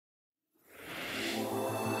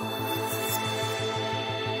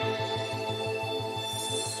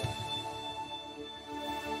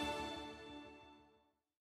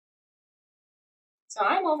So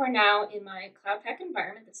I'm over now in my Cloud Pack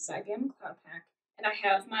environment. This is IBM Cloud Pack, and I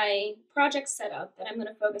have my project set up that I'm going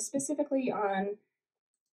to focus specifically on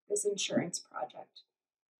this insurance project.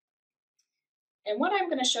 And what I'm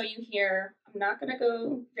going to show you here, I'm not going to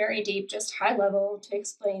go very deep, just high level to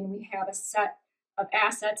explain. We have a set of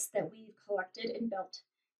assets that we've collected and built.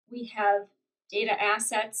 We have data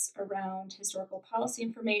assets around historical policy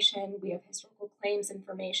information, we have historical claims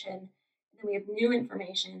information, and then we have new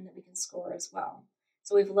information that we can score as well.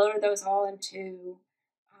 So we've loaded those all into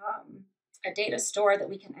a data store that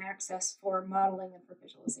we can access for modeling and for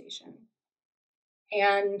visualization.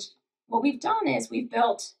 And what we've done is we've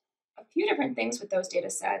built a few different things with those data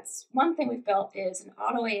sets. One thing we've built is an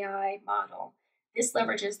auto AI model. This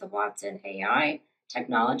leverages the Watson AI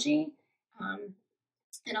technology, and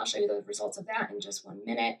I'll show you the results of that in just 1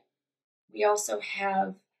 minute. We also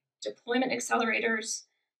have deployment accelerators,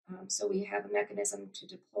 so we have a mechanism to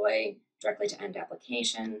deploy directly to end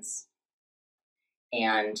applications.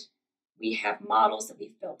 And we have models that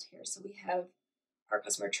we've built here. So we have our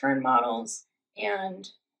customer churn models and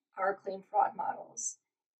our claim fraud models.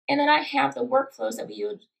 And then I have the workflows that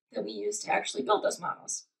we use to actually build those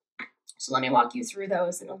models. So let me walk you through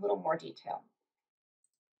those in a little more detail.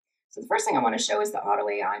 So the first thing I want to show is the auto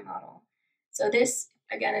AI model. So this,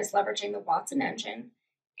 again, is leveraging the Watson engine,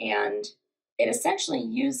 and it essentially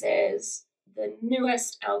uses the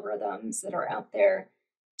newest algorithms that are out there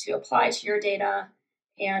to apply to your data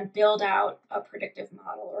and build out a predictive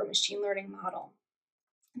model or a machine learning model.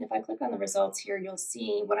 And if I click on the results here, you'll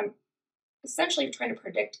see what I'm essentially trying to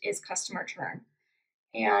predict is customer churn.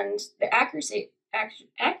 And the accuracy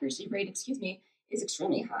rate, is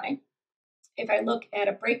extremely high. If I look at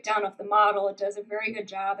a breakdown of the model, it does a very good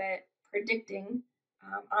job at predicting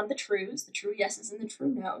on the trues, the true yeses and the true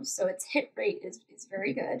nos. So its hit rate is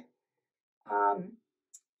very good.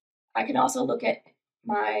 I can also look at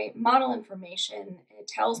my model information. It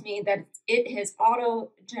tells me that it has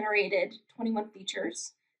auto-generated 21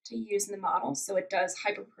 features to use in the model. So it does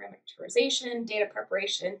hyperparameterization, data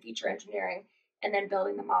preparation, feature engineering, and then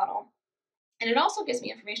building the model. And it also gives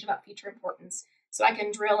me information about feature importance. So I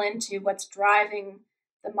can drill into what's driving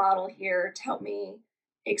the model here to help me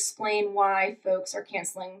explain why folks are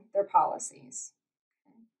canceling their policies.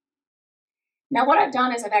 Now what I've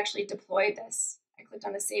done is I've actually deployed this. I clicked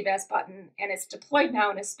on the Save As button, and it's deployed now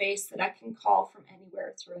in a space that I can call from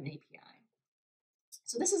anywhere through an API.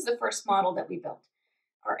 So this is the first model that we built,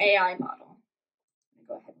 our AI model. I'm going to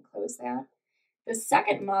go ahead and close that. The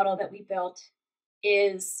second model that we built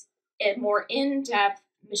is a more in-depth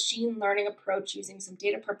machine learning approach using some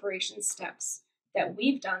data preparation steps that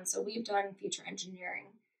we've done. So we've done feature engineering,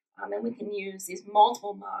 and we can use these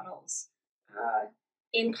multiple models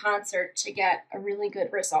in concert to get a really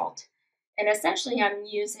good result. And essentially I'm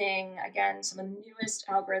using, again, some of the newest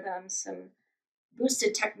algorithms, some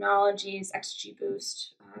boosted technologies, XGBoost,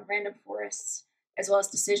 random forests, as well as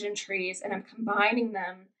decision trees, and I'm combining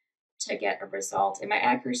them to get a result. And my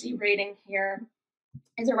accuracy rating here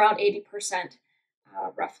is around 80%.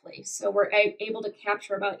 Roughly. So we're able to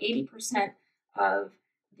capture about 80% of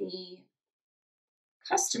the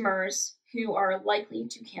customers who are likely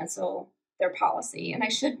to cancel their policy. And I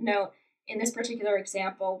should note, in this particular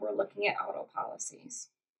example, we're looking at auto policies.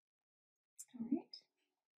 All right.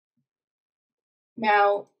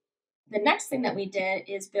 Now, the next thing that we did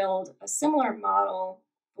is build a similar model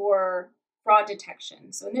for fraud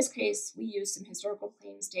detection. So in this case, we used some historical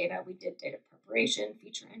claims data. We did data preparation,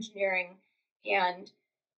 feature engineering, and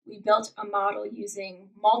we built a model using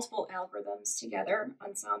multiple algorithms together,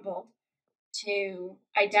 ensembled, to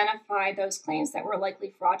identify those claims that were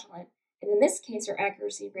likely fraudulent. And in this case, our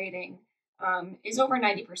accuracy rating is over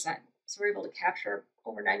 90%. So we're able to capture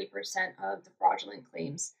over 90% of the fraudulent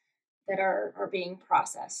claims that are being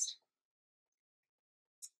processed.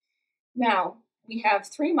 Now, we have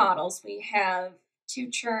three models. We have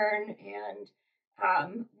two churn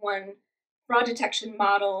and one fraud detection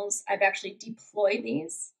models. I've actually deployed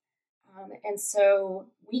these. And so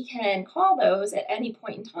we can call those at any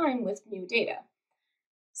point in time with new data.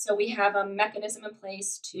 So we have a mechanism in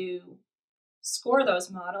place to score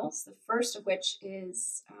those models, the first of which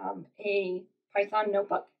is a Python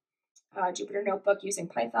notebook, Jupyter notebook using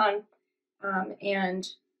Python. And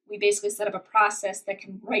we basically set up a process that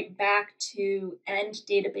can write back to end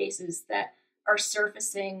databases that are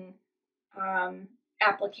surfacing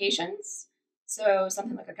applications. So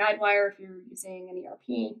something like a Guidewire, if you're using an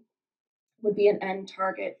ERP, would be an end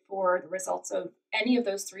target for the results of any of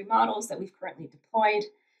those three models that we've currently deployed.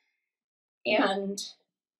 And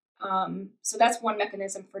so that's one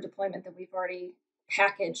mechanism for deployment that we've already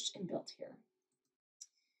packaged and built here.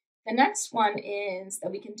 The next one is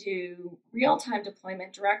that we can do real-time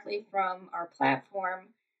deployment directly from our platform.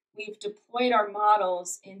 We've deployed our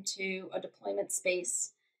models into a deployment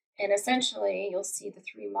space, and essentially you'll see the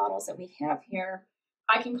three models that we have here.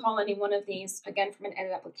 I can call any one of these, again, from an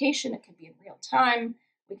edit application. It can be in real time.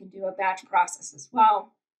 We can do a batch process as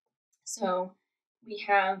well. So we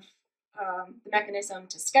have the mechanism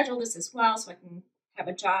to schedule this as well, so I can have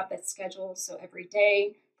a job that's scheduled. So every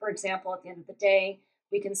day, for example, at the end of the day,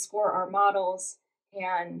 we can score our models,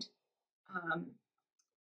 and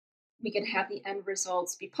we can have the end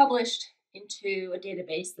results be published into a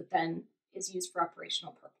database that then is used for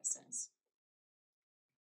operational purposes.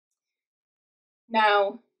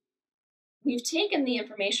 Now, we've taken the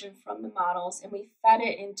information from the models and we fed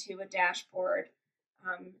it into a dashboard.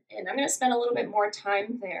 And I'm going to spend a little bit more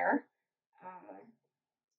time there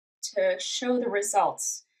to show the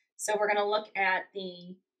results. So we're going to look at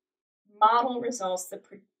the model results, the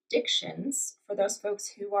predictions for those folks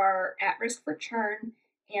who are at risk for churn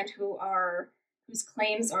and whose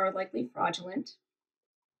claims are likely fraudulent.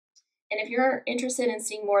 And if you're interested in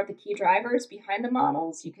seeing more of the key drivers behind the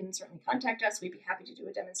models, you can certainly contact us. We'd be happy to do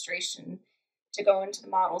a demonstration to go into the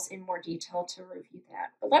models in more detail to review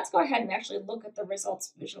that. But let's go ahead and actually look at the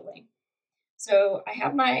results visually. So I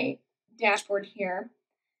have my dashboard here,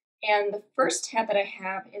 and the first tab that I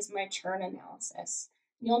have is my churn analysis.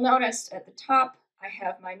 You'll notice at the top, I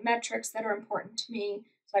have my metrics that are important to me.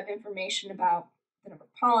 So I have information about the number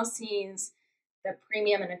of policies, the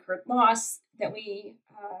premium and incurred loss that we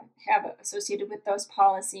have associated with those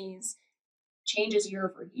policies, changes year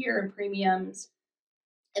over year in premiums.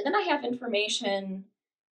 And then I have information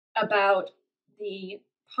about the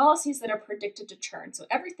policies that are predicted to churn. So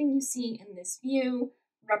everything you see in this view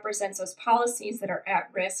represents those policies that are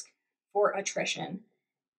at risk for attrition.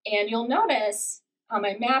 And you'll notice on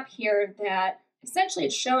my map here that essentially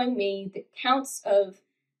it's showing me the counts of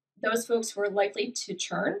those folks who are likely to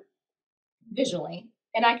churn visually.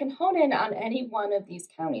 And I can hone in on any one of these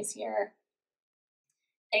counties here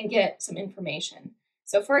and get some information.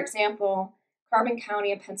 So for example, Carbon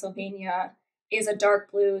County in Pennsylvania is a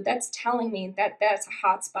dark blue. That's telling me that that's a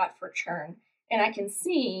hot spot for churn. And I can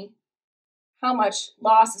see how much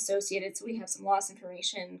loss associated. So we have some loss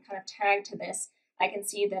information kind of tagged to this. I can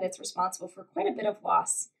see that it's responsible for quite a bit of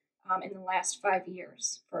loss in the last 5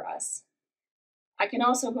 years for us. I can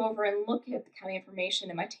also go over and look at the county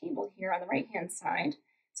information in my table here on the right-hand side.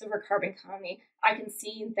 So for Carbon County, I can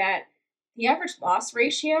see that the average loss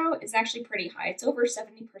ratio is actually pretty high. It's over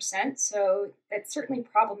 70%, so that's certainly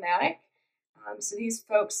problematic. So these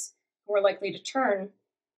folks who are likely to churn,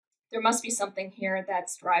 there must be something here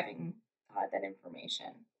that's driving that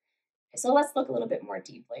information. So let's look a little bit more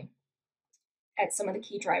deeply at some of the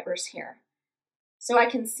key drivers here. So I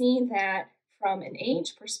can see that from an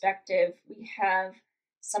age perspective, we have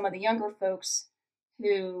some of the younger folks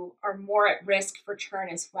who are more at risk for churn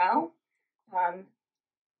as well.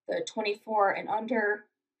 The 24 and under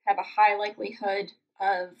have a high likelihood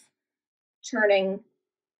of churning.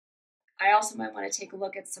 I also might want to take a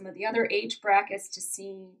look at some of the other age brackets to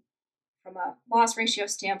see from a loss ratio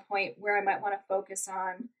standpoint where I might want to focus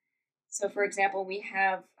on. So for example, we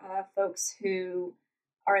have folks who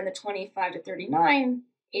are in the 25 to 39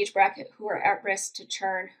 age bracket who are at risk to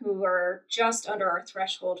churn, who are just under our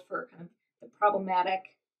threshold for kind of the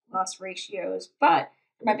problematic loss ratios, but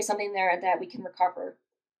there might be something there that we can recover.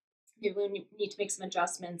 Maybe we need to make some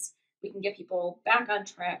adjustments. We can get people back on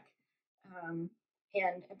track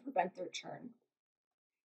and prevent their churn.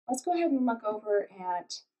 Let's go ahead and look over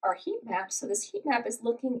at our heat map. So this heat map is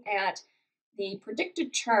looking at the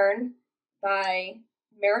predicted churn by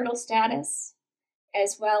marital status,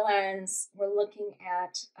 as well as we're looking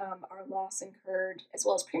at our loss incurred, as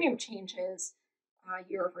well as premium changes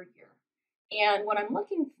year over year. And what I'm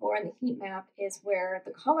looking for in the heat map is where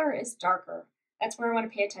the color is darker. That's where I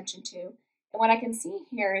want to pay attention to. And what I can see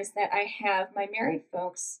here is that I have my married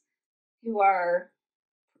folks who are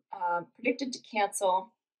predicted to cancel.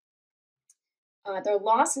 Their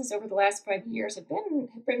losses over the last 5 years have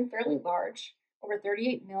been fairly large, over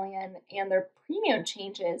 38 million, and their premium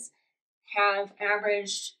changes have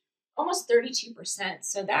averaged almost 32%.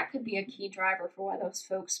 So that could be a key driver for why those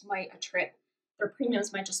folks might attrit. Their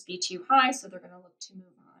premiums might just be too high, so they're going to look to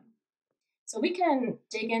move on. So we can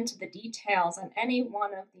dig into the details on any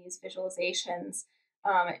one of these visualizations,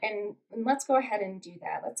 and let's go ahead and do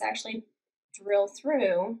that. Let's actually drill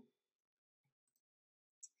through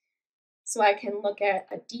so I can look at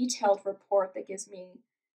a detailed report that gives me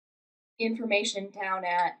information down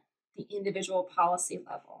at the individual policy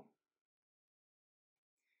level.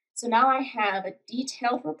 So now I have a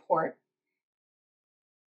detailed report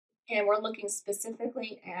And we're looking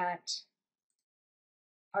specifically at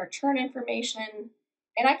our churn information.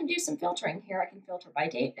 And I can do some filtering here. I can filter by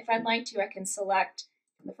date if I'd like to. I can select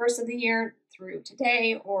from the first of the year through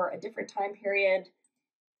today or a different time period.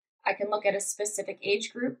 I can look at a specific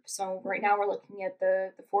age group. So right now we're looking at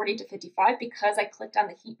the 40 to 55 because I clicked on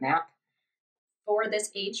the heat map for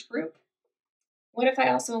this age group. What if I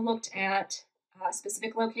also looked at a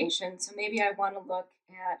specific location? So maybe I want to look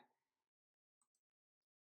at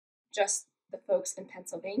just the folks in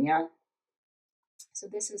Pennsylvania. So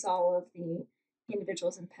this is all of the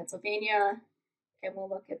individuals in Pennsylvania, and we'll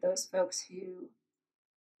look at those folks who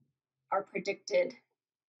are predicted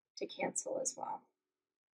to cancel as well.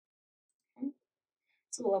 Okay.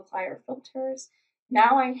 So we'll apply our filters.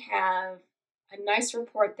 Now I have a nice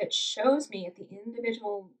report that shows me at the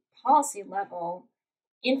individual policy level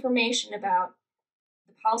information about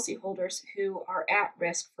the policyholders who are at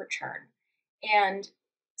risk for churn. And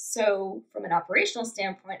so from an operational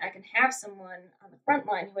standpoint, I can have someone on the front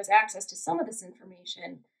line who has access to some of this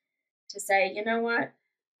information to say, you know what,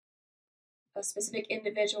 a specific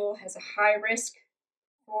individual has a high risk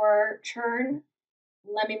for churn.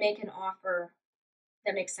 Let me make an offer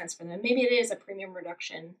that makes sense for them. Maybe it is a premium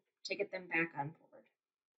reduction to get them back on board.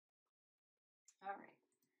 All right.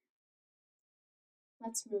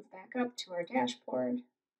 Let's move back up to our dashboard.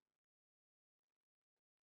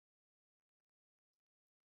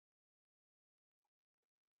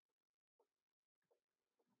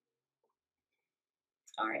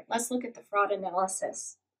 All right, let's look at the fraud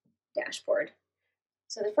analysis dashboard.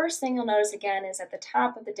 So the first thing you'll notice again is at the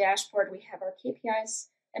top of the dashboard, we have our KPIs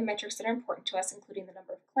and metrics that are important to us, including the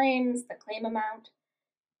number of claims, the claim amount.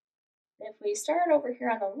 And if we start over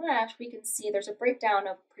here on the left, we can see there's a breakdown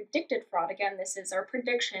of predicted fraud. Again, this is our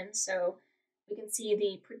prediction. So we can see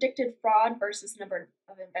the predicted fraud versus number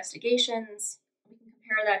of investigations. We can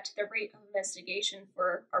compare that to the rate of investigation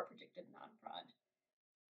for our predicted non-fraud.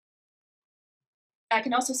 I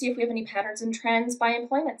can also see if we have any patterns and trends by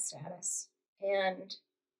employment status. And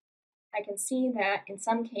I can see that in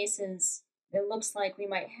some cases, it looks like we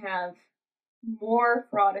might have more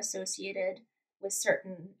fraud associated with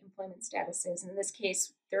certain employment statuses. In this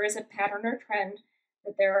case, there is a pattern or trend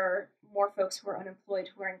that there are more folks who are unemployed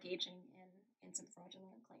who are engaging in some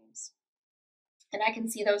fraudulent claims. And I can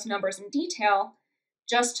see those numbers in detail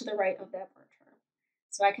just to the right of that bar chart.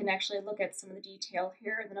 So I can actually look at some of the detail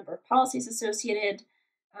here, the number of policies associated,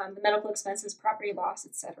 the medical expenses, property loss,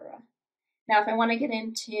 etc. Now, if I want to get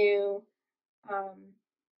into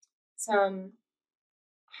some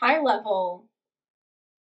high-level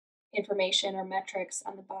information or metrics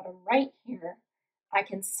on the bottom right here, I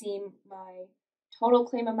can see my total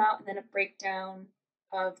claim amount and then a breakdown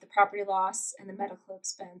of the property loss and the medical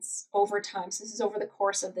expense over time. So this is over the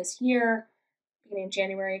course of this year, beginning in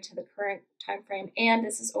January to the current time frame, and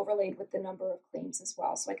this is overlaid with the number of claims as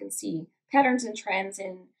well. So I can see patterns and trends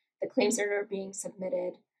in the claims that are being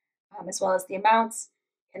submitted, as well as the amounts.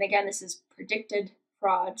 And again, this is predicted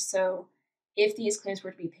fraud. So if these claims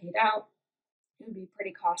were to be paid out, it would be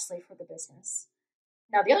pretty costly for the business.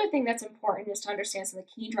 Now, the other thing that's important is to understand some of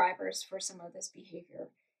the key drivers for some of this behavior.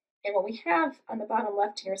 And what we have on the bottom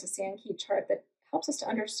left here is a Sankey chart that helps us to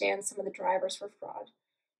understand some of the drivers for fraud.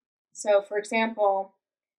 So, for example,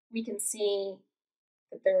 we can see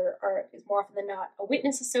that there is more often than not a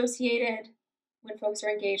witness associated when folks are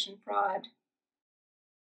engaged in fraud.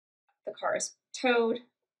 The car is towed.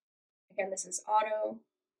 Again, this is auto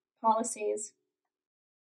policies.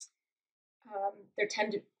 There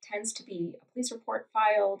tends to be a police report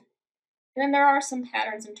filed. And then there are some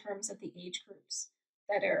patterns in terms of the age groups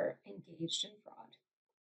that are engaged in fraud.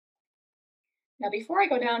 Now, before I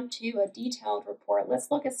go down to a detailed report,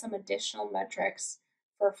 let's look at some additional metrics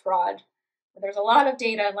for fraud. There's a lot of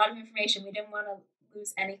data, a lot of information. We didn't want to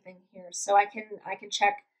lose anything here. So I can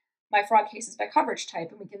check my fraud cases by coverage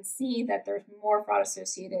type, and we can see that there's more fraud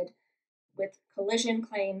associated with collision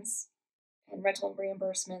claims and rental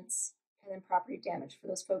reimbursements, and then property damage for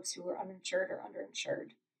those folks who are uninsured or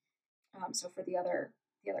underinsured. So for the other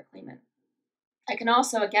claimant. I can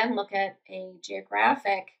also, again, look at a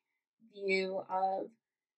geographic view of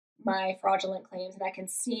my fraudulent claims, and I can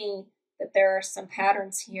see that there are some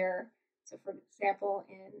patterns here. So for example,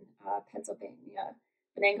 in Pennsylvania,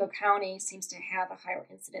 Venango County seems to have a higher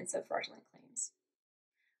incidence of fraudulent claims.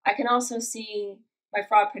 I can also see my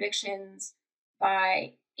fraud predictions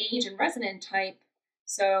by age and resident type.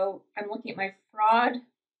 So I'm looking at my fraud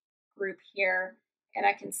group here, and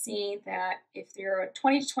I can see that if you're a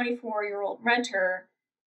 20 to 24-year-old renter,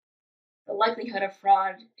 the likelihood of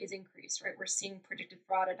fraud is increased, right? We're seeing predicted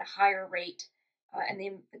fraud at a higher rate and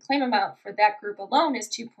the claim amount for that group alone is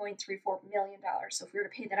 $2.34 million. So if we were to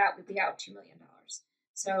pay that out, we'd be out $2 million.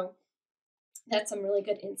 So that's some really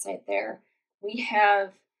good insight there. We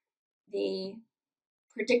have the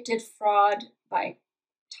predicted fraud by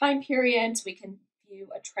time periods. We can view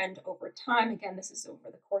a trend over time. Again, this is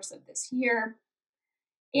over the course of this year.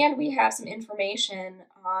 And we have some information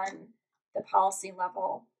on the policy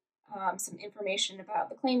level, some information about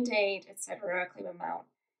the claim date, etc., claim amount.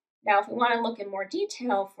 Now, if we want to look in more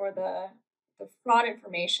detail for the fraud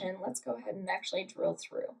information, let's go ahead and actually drill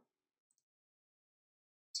through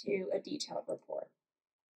to a detailed report.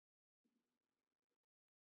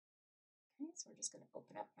 Okay, so we're just going to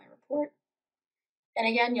open up my report. And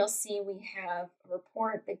again, you'll see we have a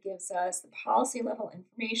report that gives us the policy level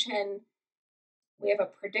information. We have a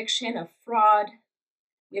prediction of fraud.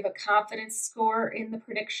 We have a confidence score in the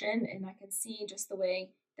prediction, and I can see just the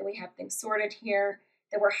way that we have things sorted here,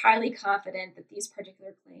 that we're highly confident that these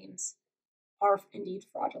particular claims are indeed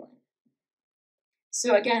fraudulent.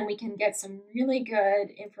 So again, we can get some really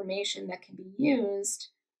good information that can be used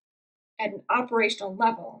at an operational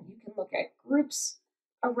level. You can look at groups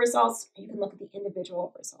of results, you can look at the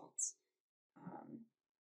individual results.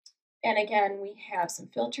 And again, we have some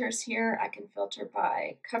filters here. I can filter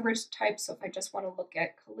by coverage type. So if I just want to look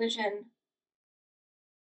at collision,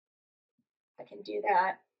 I can do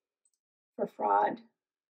that for fraud.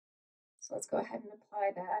 So let's go ahead and apply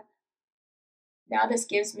that. Now this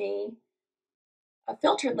gives me a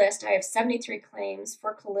filtered list. I have 73 claims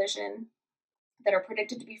for collision that are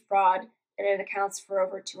predicted to be fraud, and it accounts for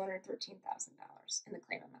over $213,000 in the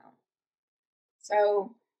claim amount.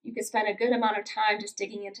 So you could spend a good amount of time just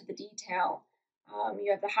digging into the detail. You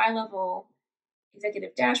have the high-level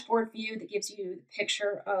executive dashboard view that gives you the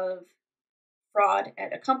picture of fraud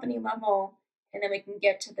at a company level, and then we can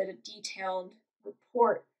get to the detailed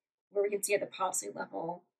report where we can see at the policy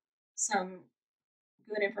level some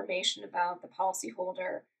good information about the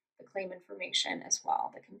policyholder, the claim information as well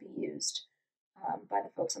that can be used by the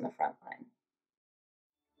folks on the front line.